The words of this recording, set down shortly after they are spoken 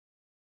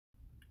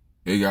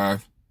Hey guys,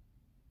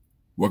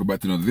 welcome back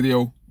to another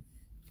video.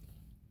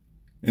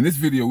 In this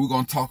video, we're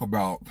going to talk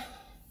about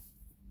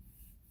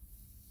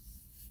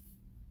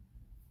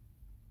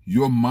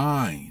your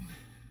mind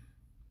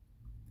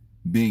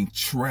being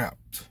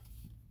trapped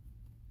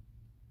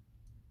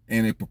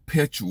in a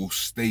perpetual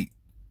state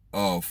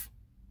of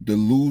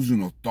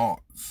delusional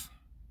thoughts.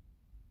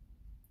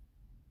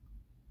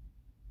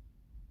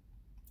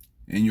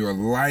 And your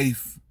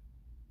life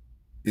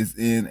is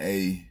in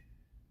a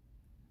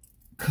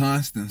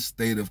constant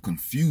state of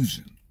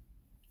confusion,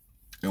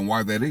 and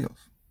why that is.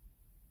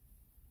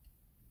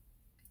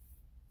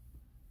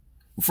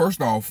 Well,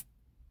 first off,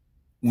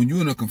 when you're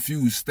in a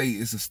confused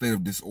state, it's a state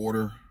of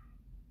disorder,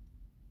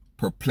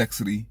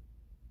 perplexity,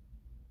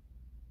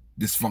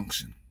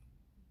 dysfunction.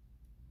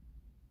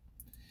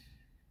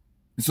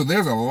 And so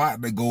there's a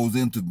lot that goes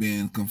into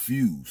being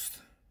confused.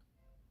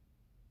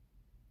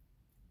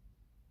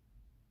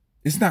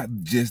 It's not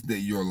just that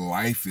your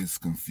life is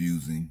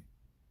confusing,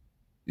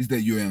 it's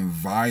that your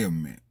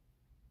environment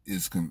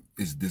is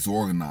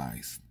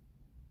disorganized,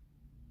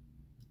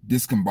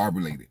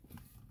 discombobulated,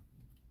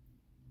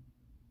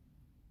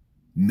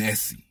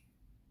 messy.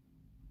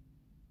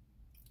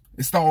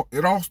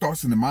 It all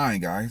starts in the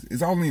mind, guys.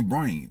 It's all in your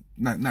brain.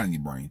 Not in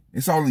your brain.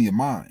 It's all in your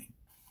mind.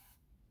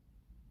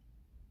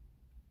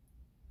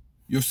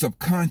 Your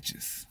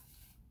subconscious.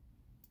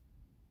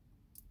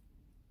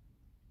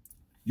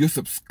 Your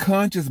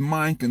subconscious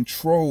mind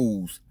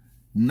controls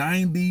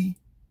 90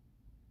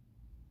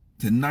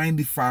 to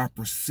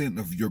 95%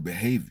 of your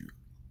behavior.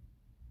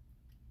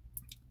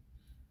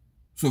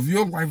 So if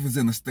your life is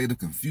in a state of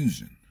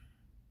confusion,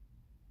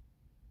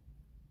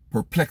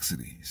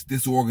 perplexity, it's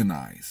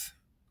disorganized,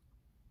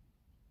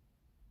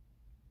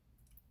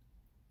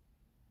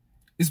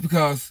 it's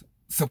because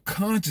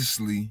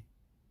subconsciously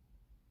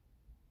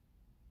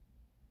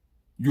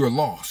you're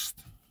lost.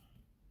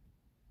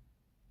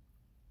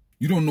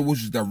 You don't know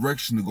which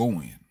direction to go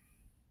in.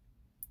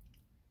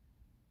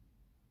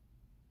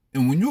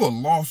 And when you are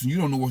lost and you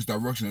don't know which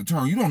direction to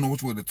turn, you don't know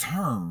which way to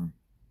turn,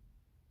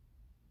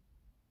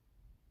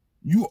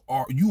 you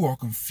are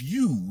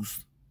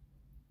confused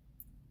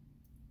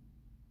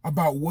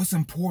about what's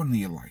important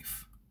in your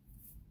life.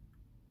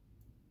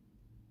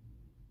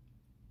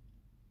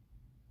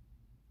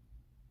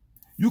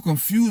 You're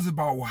confused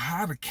about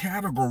how to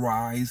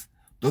categorize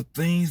the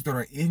things that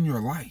are in your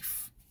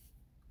life.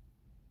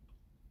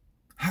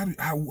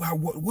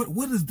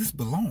 Where does this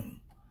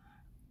belong?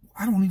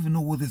 I don't even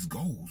know where this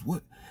goes.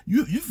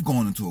 You've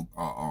gone into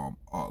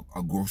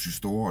a grocery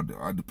store,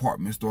 a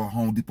department store,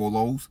 Home Depot,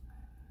 Lowe's.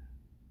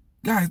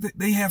 Guys,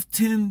 they have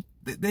tens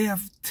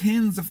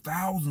of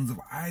thousands of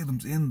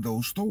items in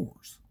those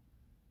stores.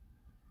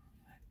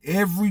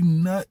 Every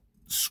nut,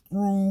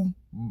 screw,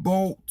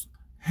 bolt,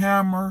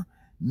 hammer,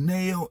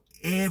 nail,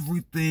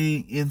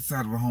 everything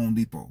inside of a Home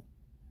Depot.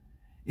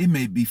 It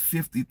may be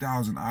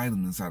 50,000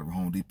 items inside of a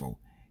Home Depot.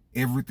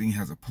 Everything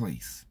has a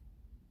place.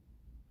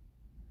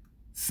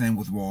 Same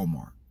with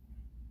Walmart.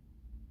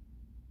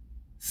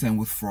 Same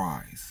with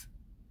Fry's.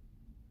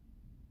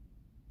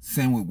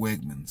 Same with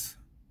Wegmans.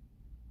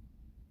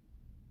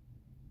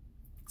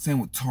 Same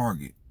with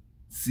Target,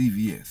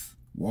 CVS,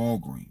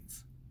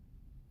 Walgreens.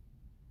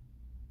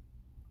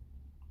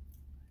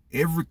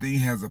 Everything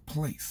has a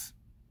place.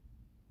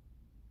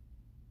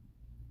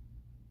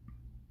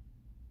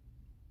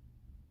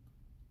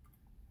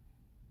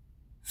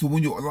 So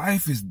when your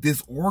life is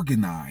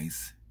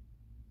disorganized,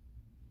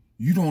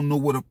 you don't know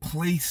where to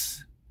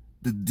place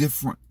the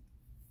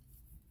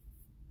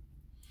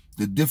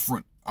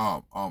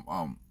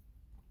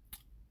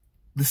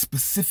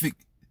specific,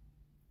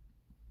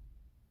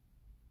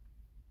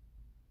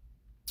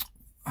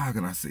 how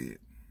can I say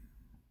it?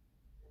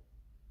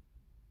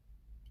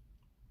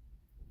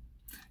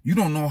 You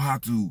don't know how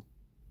to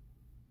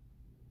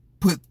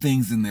put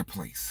things in their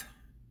place.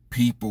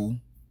 People,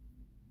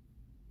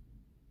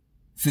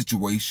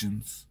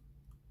 situations,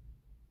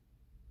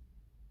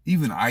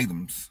 even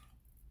items,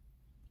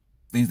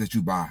 things that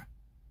you buy,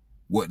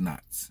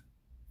 whatnots.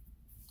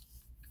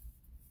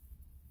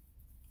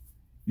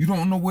 You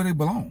don't know where they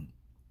belong.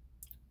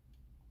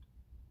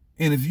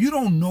 And if you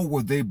don't know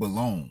where they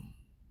belong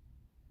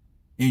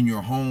in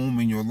your home,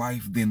 in your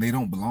life, then they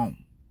don't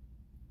belong.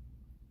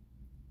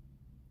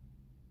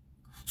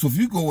 So if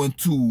you go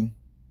into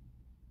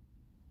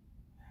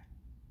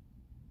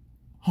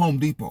Home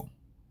Depot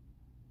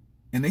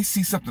and they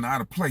see something out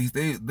of place,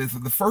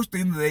 the first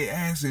thing that they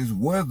ask is,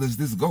 where does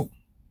this go?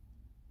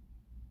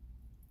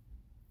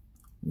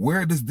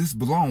 Where does this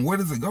belong? Where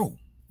does it go?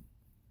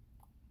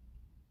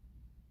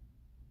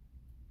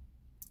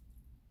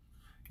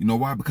 You know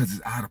why? Because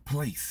it's out of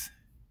place.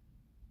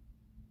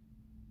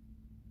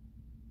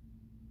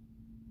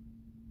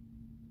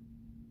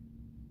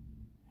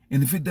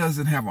 And if it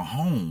doesn't have a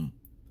home,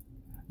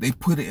 they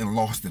put it in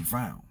lost and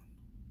found.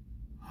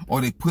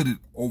 Or they put it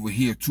over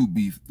here to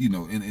be, in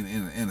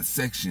a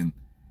section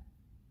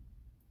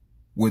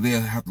where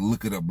they'll have to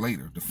look it up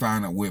later to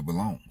find out where it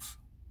belongs.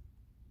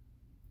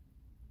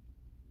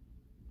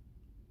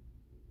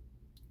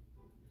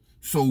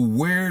 So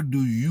where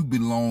do you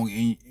belong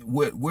in,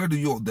 where do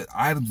the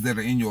items that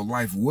are in your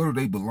life, where do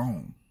they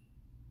belong?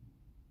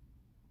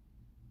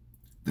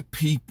 The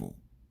people,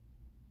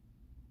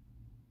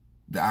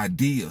 the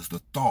ideas, the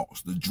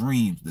thoughts, the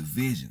dreams, the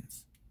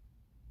visions.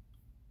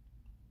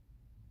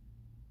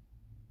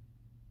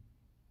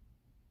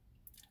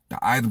 The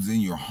items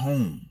in your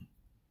home.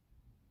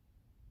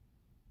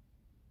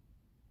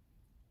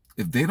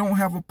 If they don't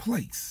have a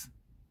place,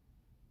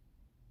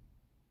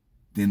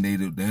 then they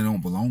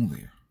don't belong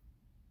there.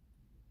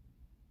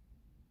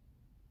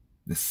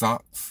 The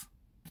socks,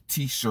 the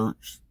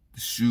t-shirts, the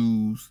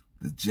shoes,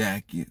 the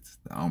jackets,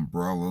 the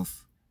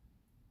umbrellas,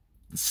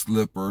 the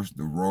slippers,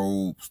 the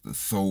robes, the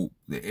soap,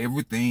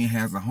 everything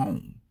has a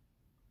home.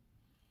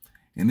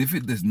 And if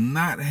it does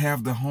not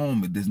have the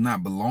home, it does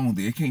not belong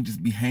there. It can't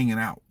just be hanging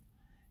out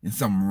in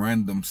some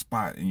random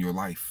spot in your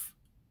life,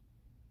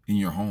 in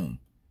your home.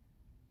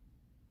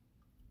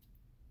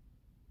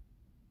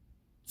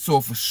 So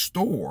if a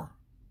store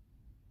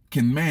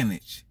can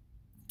manage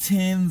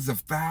tens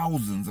of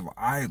thousands of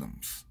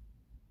items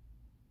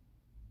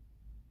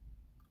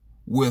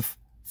with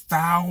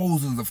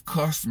thousands of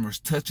customers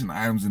touching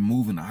items and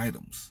moving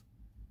items,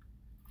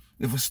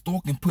 if a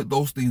store can put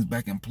those things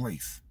back in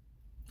place,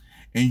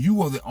 and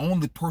you are the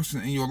only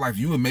person in your life,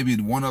 you and maybe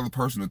one other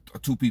person or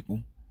two people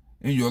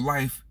in your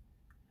life,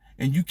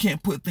 and you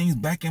can't put things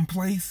back in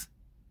place,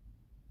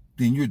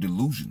 then you're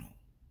delusional.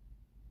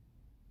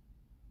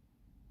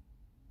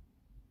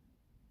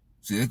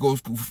 See, it goes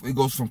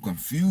from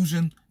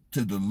confusion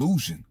to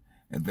delusion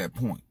at that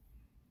point.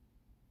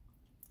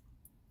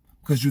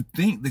 Because you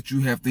think that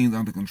you have things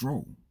under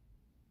control,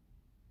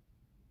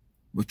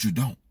 but you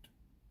don't.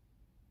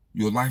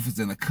 Your life is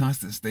in a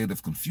constant state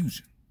of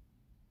confusion.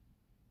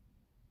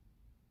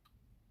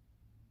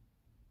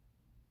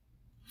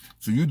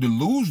 So you're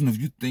delusional if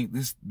you think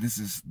this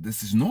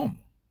is normal,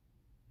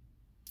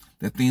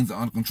 that things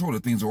are under control,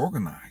 that things are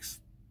organized.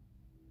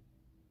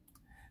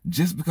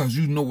 Just because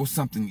you know what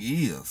something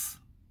is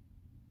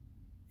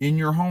in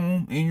your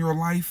home, in your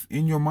life,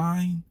 in your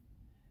mind,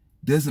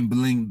 doesn't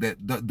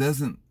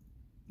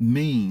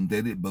mean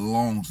that it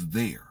belongs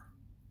there.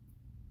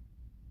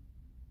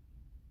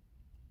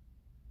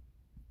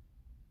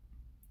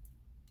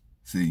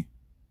 See?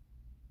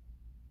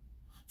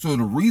 So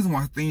the reason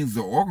why things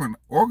are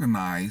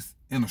organized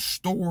in a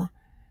store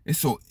is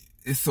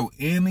so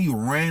any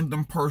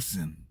random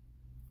person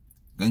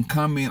can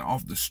come in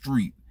off the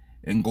street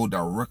and go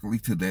directly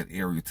to that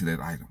area, to that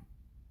item.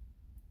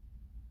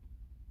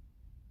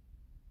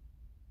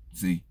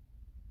 See?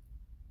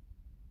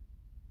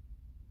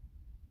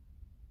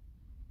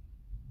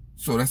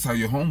 So that's how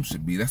your home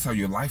should be. That's how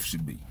your life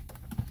should be.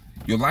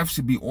 Your life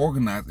should be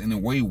organized in a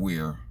way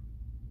where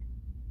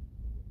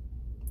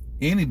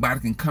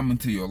anybody can come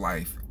into your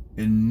life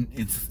and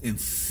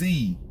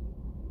see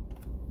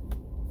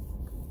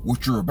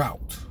what you're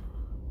about.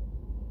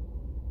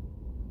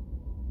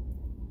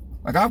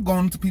 Like, I've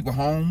gone into people's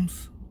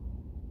homes.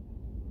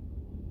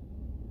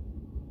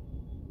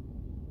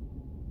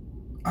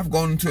 I've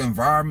gone into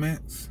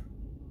environments.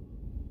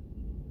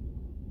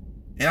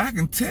 And I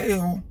can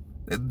tell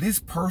that this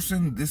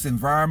person, this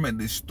environment,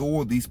 this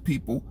store, these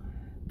people,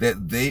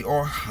 that they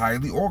are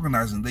highly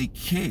organized and they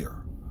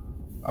care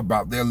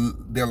about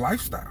their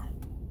lifestyle.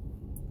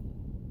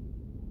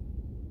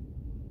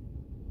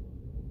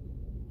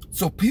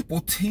 So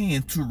people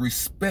tend to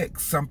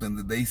respect something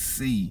that they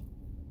see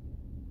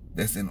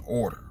that's in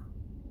order.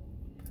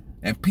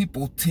 And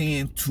people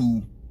tend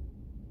to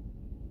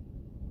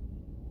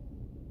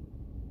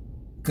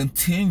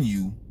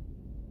continue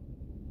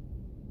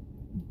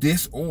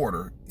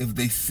disorder if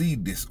they see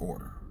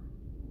disorder.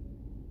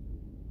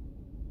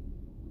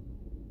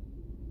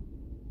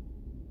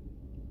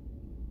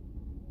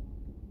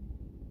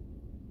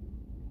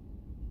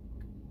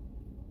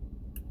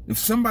 If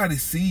somebody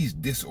sees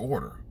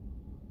disorder,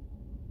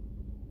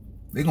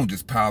 they're gonna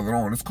just pile it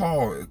on.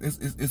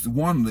 It's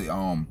one of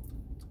the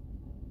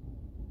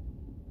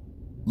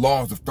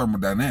laws of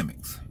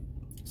thermodynamics.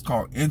 It's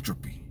called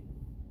entropy.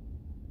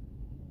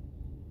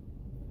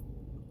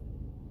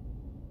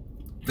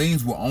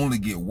 Things will only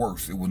get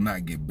worse. It will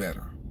not get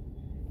better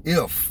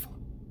if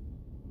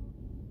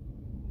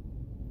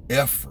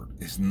effort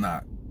is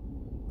not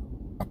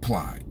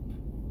applied.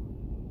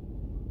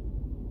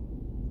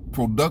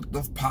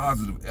 Productive,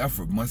 positive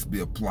effort must be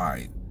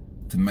applied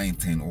to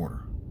maintain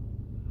order.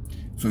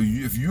 So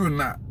if you're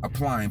not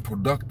applying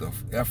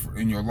productive effort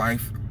in your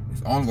life,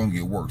 it's only going to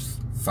get worse.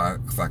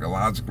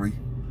 Psychologically,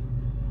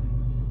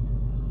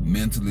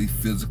 mentally,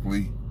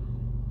 physically,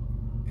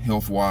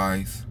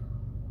 health-wise.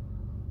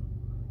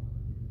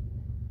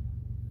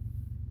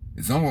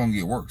 It's only going to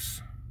get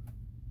worse.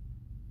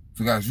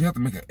 So guys, you have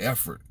to make an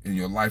effort in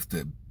your life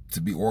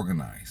to be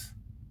organized.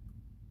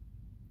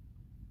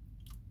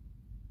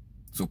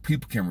 So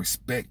people can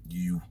respect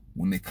you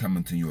when they come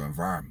into your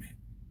environment.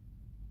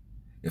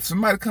 If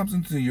somebody comes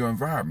into your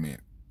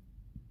environment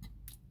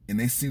and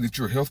they see that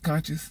you're health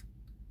conscious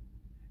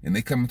and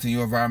they come into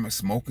your environment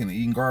smoking and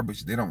eating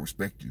garbage, they don't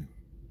respect you.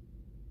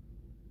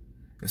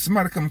 If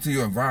somebody comes to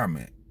your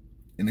environment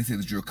and they say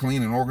that you're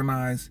clean and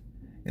organized,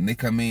 and they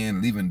come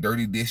in leaving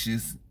dirty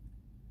dishes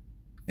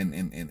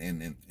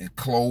and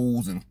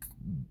clothes and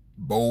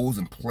bowls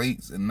and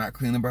plates and not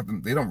cleaning about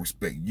them, they don't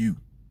respect you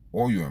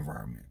or your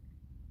environment.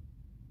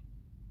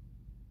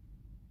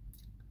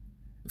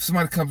 If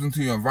somebody comes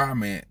into your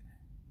environment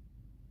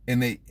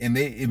and they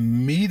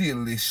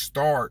immediately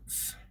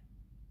starts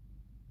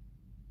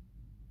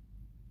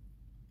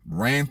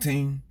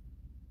ranting,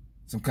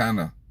 some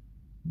kind of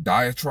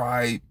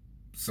diatribe,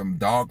 some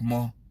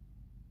dogma,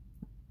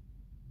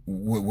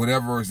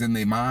 whatever is in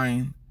their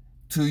mind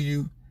to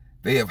you,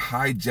 they have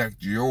hijacked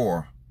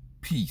your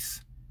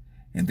peace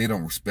and they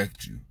don't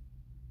respect you.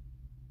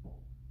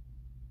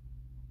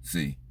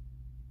 See?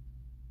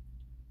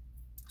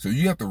 So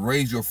you have to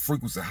raise your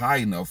frequency high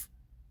enough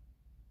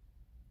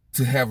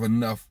to have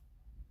enough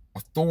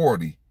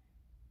authority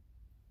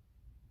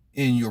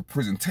in your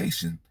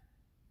presentation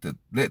to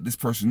let this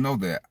person know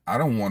that I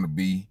don't want to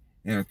be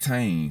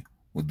entertained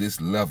with this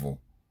level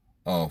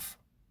of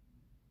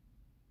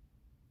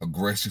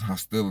aggression,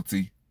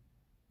 hostility,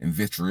 and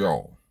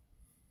vitriol.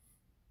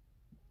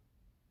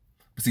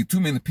 But see, too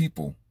many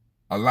people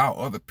allow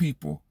other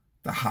people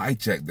to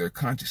hijack their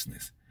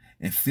consciousness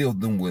and fill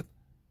them with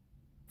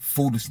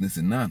foolishness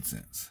and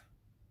nonsense.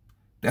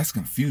 That's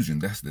confusion.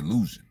 That's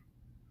delusion.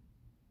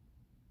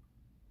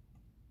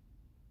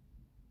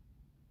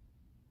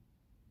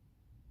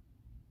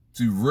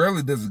 See,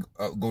 rarely does it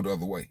go the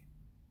other way.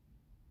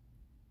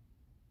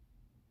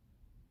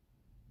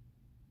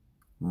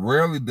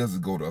 Rarely does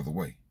it go the other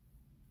way.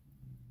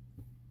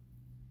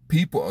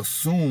 People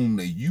assume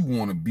that you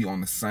want to be on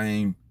the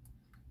same,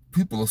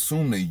 people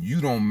assume that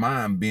you don't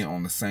mind being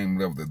on the same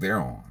level that they're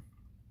on.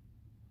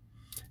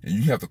 And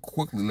you have to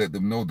quickly let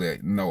them know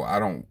that, no, I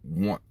don't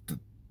want to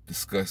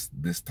discuss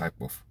this type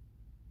of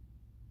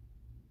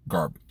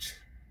garbage.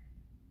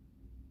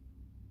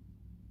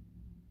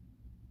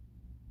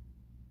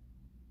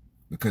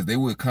 Because they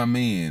will come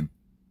in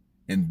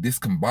and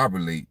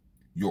discombobulate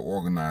your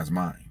organized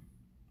mind.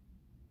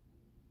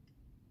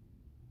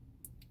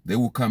 They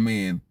will come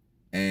in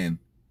and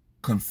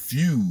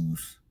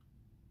confuse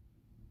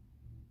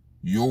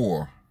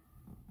your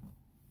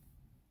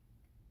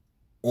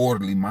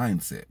orderly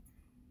mindset.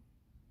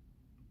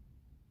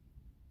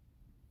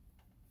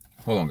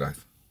 Hold on,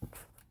 guys.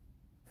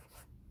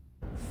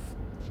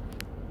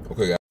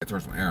 Okay, guys, I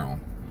turned some air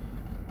on.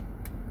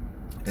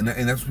 And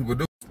that's what people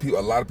do. A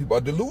lot of people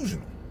are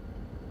delusional.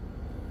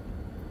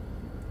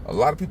 A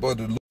lot of people are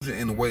delusional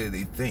in the way that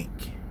they think.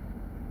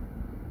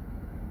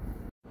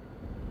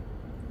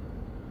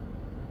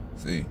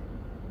 See?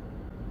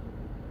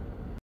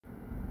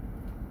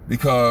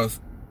 Because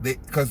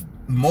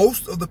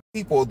most of the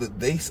people that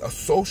they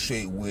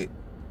associate with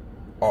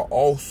are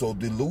also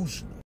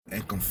delusional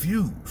and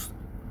confused.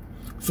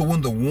 So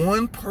when the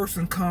one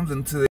person comes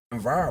into the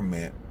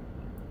environment,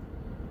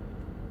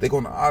 they're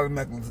going to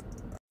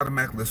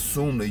automatically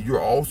assume that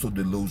you're also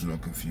delusional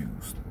and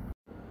confused.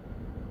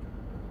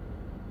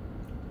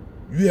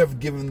 You have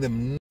given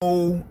them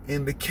no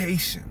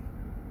indication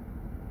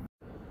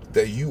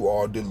that you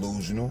are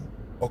delusional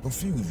or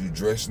confused. You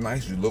dress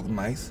nice, you look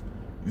nice,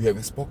 you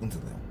haven't spoken to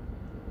them.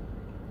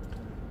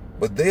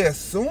 But they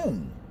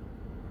assume,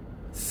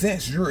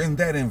 since you're in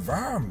that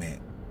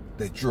environment,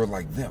 that you're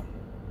like them.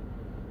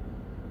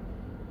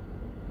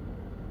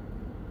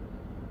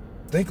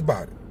 Think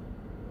about it.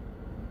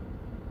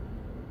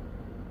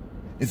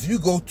 If you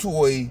go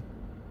to a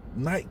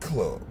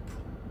nightclub,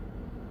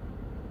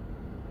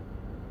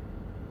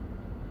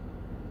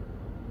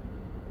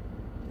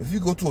 if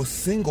you go to a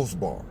singles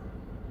bar,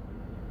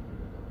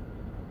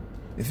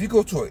 if you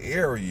go to an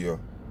area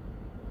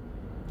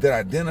that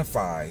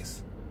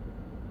identifies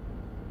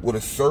with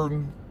a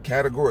certain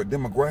category or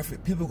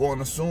demographic, people are going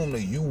to assume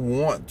that you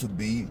want to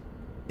be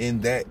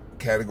in that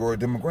category or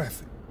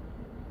demographic.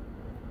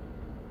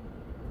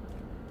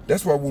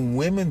 That's why when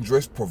women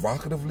dress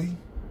provocatively,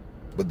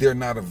 but they're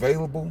not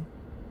available,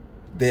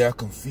 they are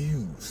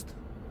confused.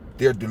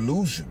 They're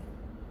delusional.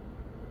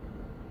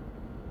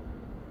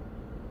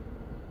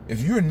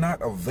 If you're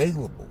not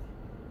available,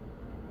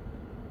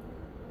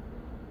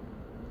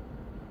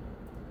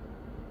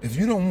 if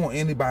you don't want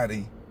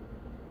anybody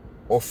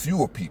or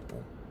fewer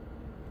people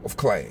of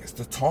class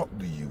to talk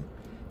to you,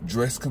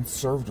 dress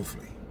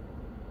conservatively.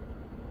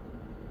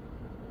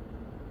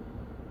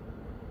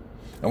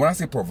 And when I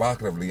say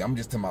provocatively, I'm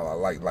just talking about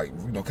like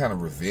kind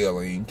of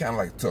revealing, kind of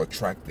like to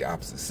attract the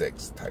opposite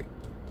sex type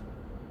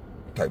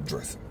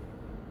dressing.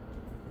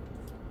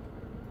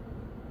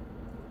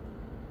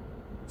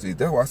 See,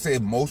 that's why I say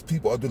most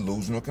people are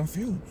delusional,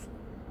 confused.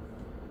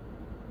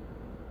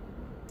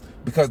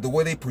 Because the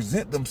way they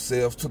present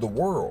themselves to the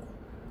world,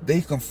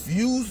 they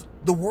confuse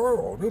the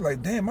world. They're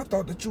like, damn, I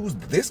thought that you was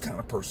this kind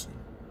of person.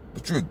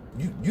 But you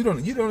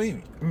don't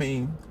even, I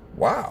mean,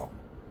 wow.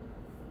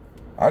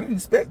 I didn't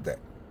expect that.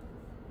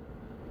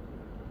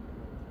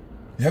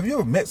 Have you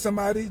ever met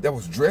somebody that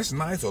was dressed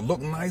nice or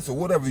looked nice or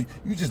whatever?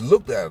 You just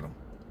looked at them.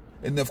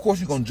 And of course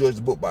you're going to judge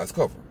the book by its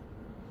cover.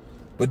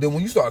 But then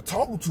when you start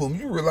talking to them,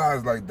 you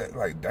realize like that,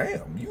 like,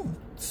 damn, you're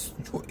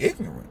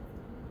ignorant.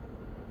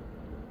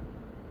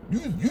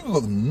 You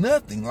look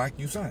nothing like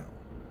you sound.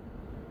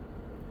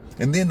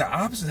 And then the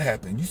opposite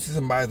happens. You see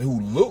somebody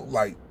who look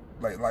like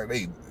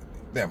they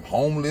damn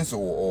homeless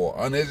or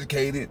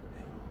uneducated,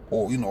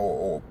 or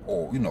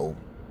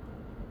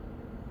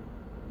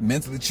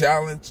mentally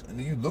challenged, and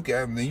then you look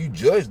at them and then you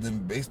judge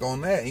them based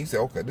on that, and you say,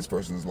 okay, this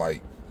person is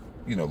like,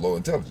 low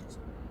intelligence.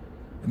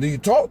 And then you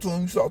talk to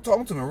them, you start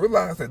talking to them and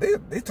realize that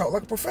they talk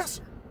like a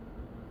professor.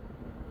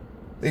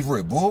 They've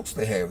read books,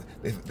 they've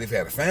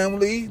had a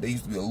family, they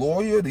used to be a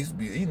lawyer, they used to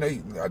be,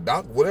 a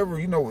doctor, whatever,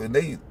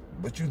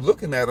 but you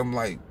looking at them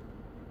like,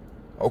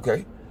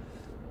 okay.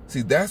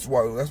 See, that's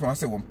when I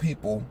say when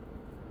people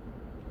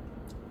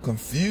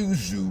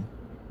confuse you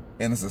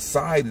in a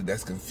society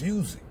that's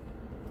confusing.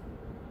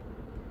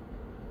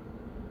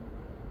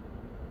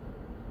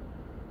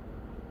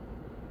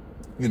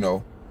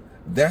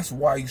 That's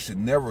why you should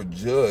never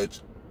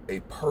judge a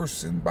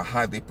person by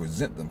how they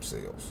present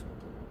themselves,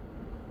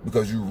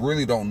 because you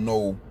really don't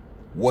know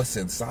what's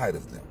inside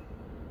of them.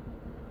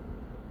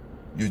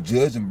 You're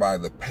judging by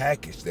the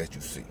package that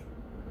you see.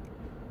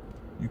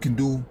 You can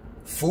do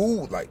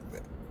food like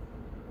that,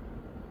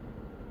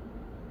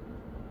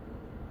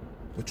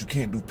 but you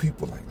can't do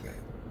people like that.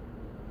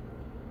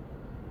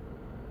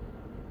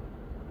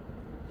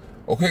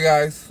 Okay,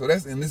 guys, so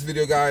that's in this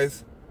video,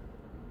 guys.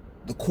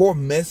 The core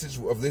message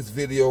of this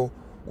video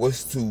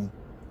was to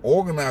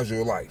organize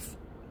your life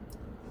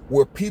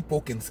where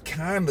people can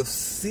kind of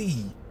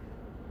see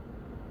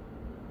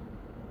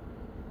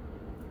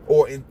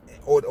or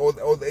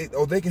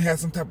they can have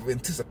some type of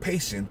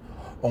anticipation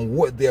on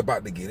what they're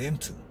about to get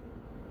into.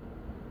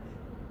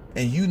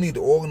 And you need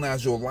to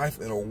organize your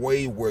life in a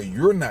way where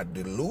you're not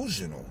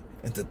delusional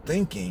into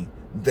thinking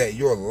that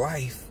your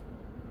life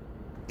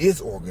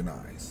is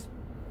organized.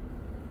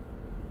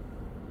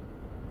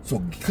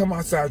 So come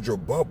outside your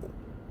bubble.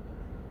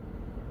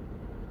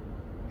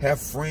 Have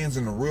friends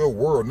in the real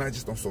world, not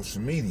just on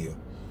social media.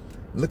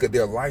 Look at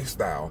their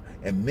lifestyle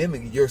and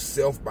mimic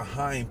yourself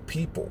behind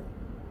people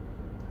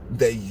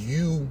that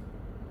you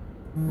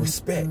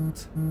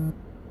respect.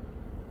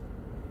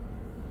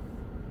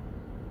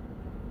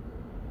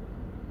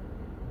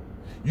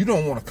 You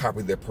don't want to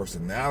copy their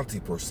personality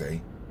per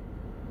se.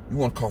 You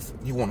want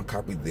to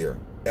copy their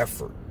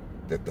effort,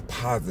 the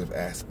positive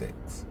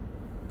aspects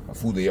of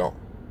who they are.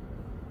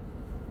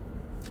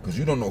 Because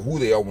you don't know who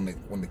they are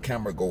when the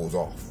camera goes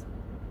off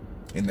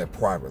in their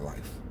private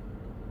life.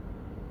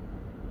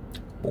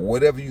 But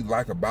whatever you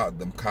like about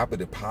them, copy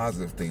the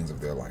positive things of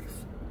their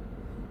life.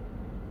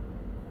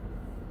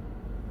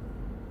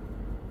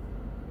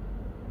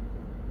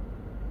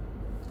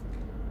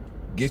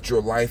 Get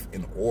your life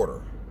in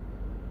order.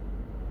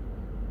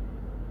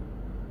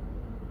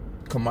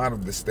 Come out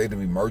of the state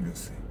of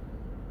emergency.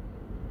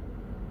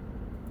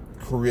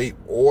 Create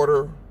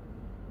order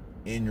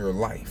in your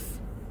life.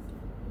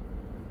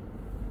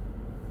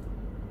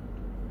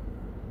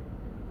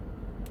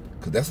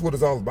 Because that's what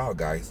it's all about,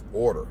 guys.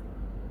 Order.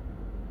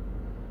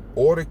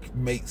 Order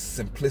makes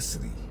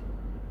simplicity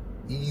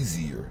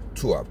easier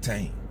to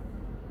obtain.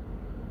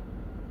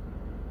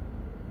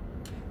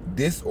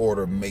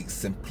 Disorder makes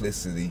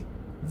simplicity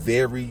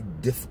very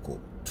difficult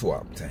to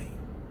obtain.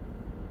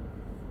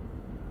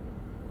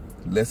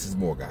 Less is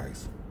more,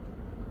 guys.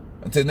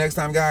 Until next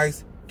time,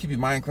 guys, keep your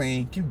mind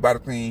clean, keep your body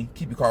clean,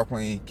 keep your car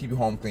clean, keep your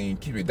home clean,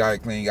 keep your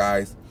diet clean,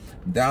 guys.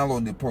 Download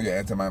and deploy your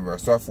anti-malware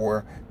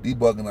software,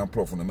 debug and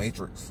unplug from the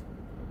matrix.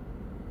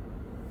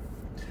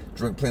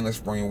 Drink plenty of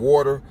spring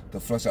water to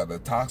flush out the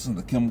toxins,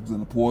 the chemicals,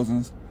 and the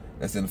poisons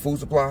that's in the food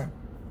supply.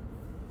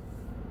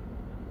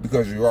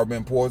 Because you are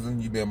being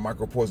poisoned, you've been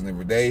micro-poisoned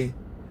every day.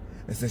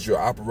 And since you're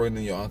operating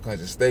in your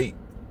unconscious state,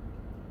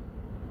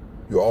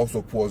 you're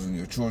also poisoning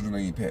your children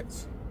and your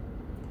pets.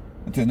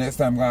 Until next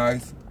time,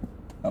 guys,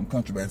 I'm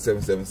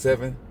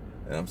Countryman777,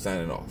 and I'm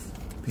signing off.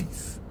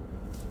 Peace.